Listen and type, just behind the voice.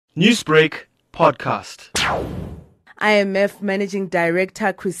Newsbreak podcast. IMF Managing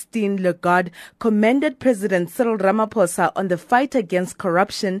Director Christine Lagarde commended President Cyril Ramaphosa on the fight against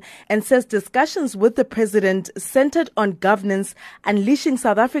corruption and says discussions with the president centered on governance, unleashing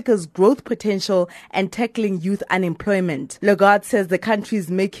South Africa's growth potential and tackling youth unemployment. Lagarde says the country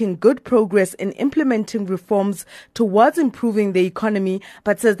is making good progress in implementing reforms towards improving the economy,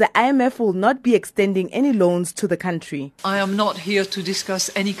 but says the IMF will not be extending any loans to the country. I am not here to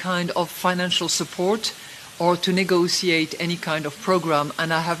discuss any kind of financial support or to negotiate any kind of program,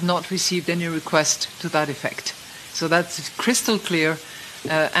 and I have not received any request to that effect. So that's crystal clear,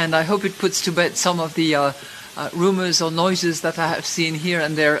 and I hope it puts to bed some of the rumors or noises that I have seen here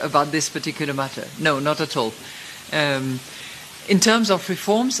and there about this particular matter. No, not at all. In terms of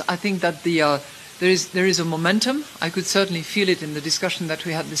reforms, I think that there is a momentum. I could certainly feel it in the discussion that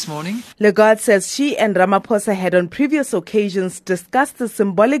we had this morning. Lagarde says she and Ramaphosa had on previous occasions discussed the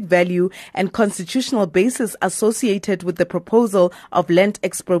symbolic value and constitutional basis associated with the proposal of land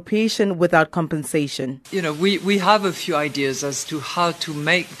expropriation without compensation. You know, we have a few ideas as to how to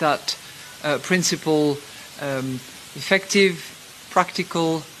make that principle effective,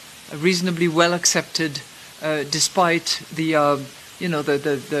 practical, reasonably well accepted, despite the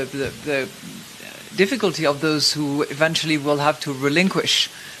difficulty of those who eventually will have to relinquish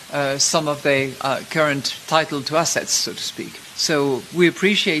some of their current title to assets, so to speak. So we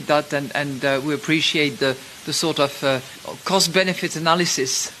appreciate that, and we appreciate the sort of cost-benefit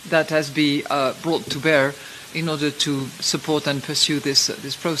analysis that has been brought to bear in order to support and pursue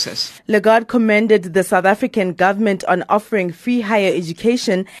this process. Lagarde commended the South African government on offering free higher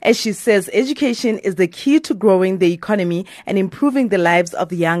education, as she says education is the key to growing the economy and improving the lives of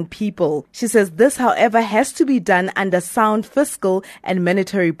the young people. She says this, however, has to be done under sound fiscal and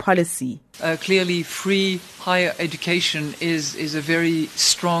monetary policy. Clearly, free higher education is a very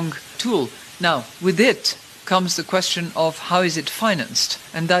strong tool. Now, with it comes the question of how is it financed,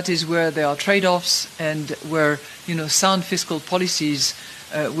 and that is where there are trade-offs and where sound fiscal policies,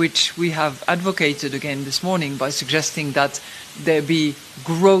 which we have advocated again this morning by suggesting that there be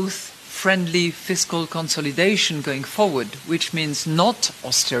growth-friendly fiscal consolidation going forward, which means not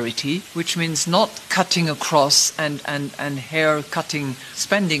austerity, which means not cutting across and hair-cutting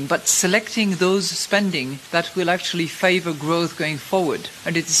spending, but selecting those spending that will actually favor growth going forward.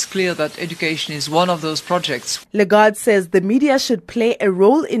 And it is clear that education is one of those projects. Lagarde says the media should play a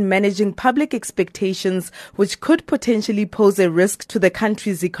role in managing public expectations, which could potentially pose a risk to the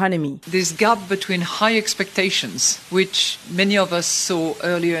country's economy. This gap between high expectations, which many of us saw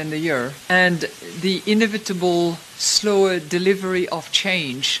earlier in the year, and the inevitable slower delivery of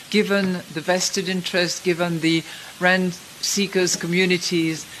change, given the vested interest, given the rent seekers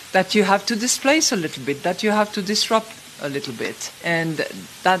communities, that you have to displace a little bit, that you have to disrupt a little bit. And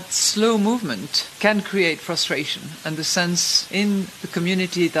that slow movement can create frustration and the sense in the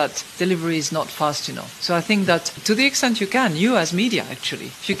community that delivery is not fast enough. So I think that to the extent you can, you as media actually,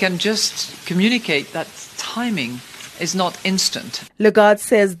 if you can just communicate that timing is not instant. Lagarde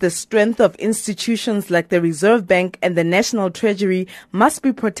says the strength of institutions like the Reserve Bank and the National Treasury must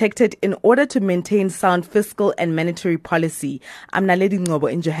be protected in order to maintain sound fiscal and monetary policy. I'm Naledi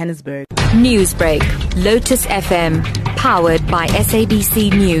Ngcobo in Johannesburg. Newsbreak, Lotus FM, powered by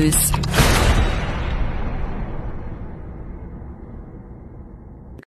SABC News.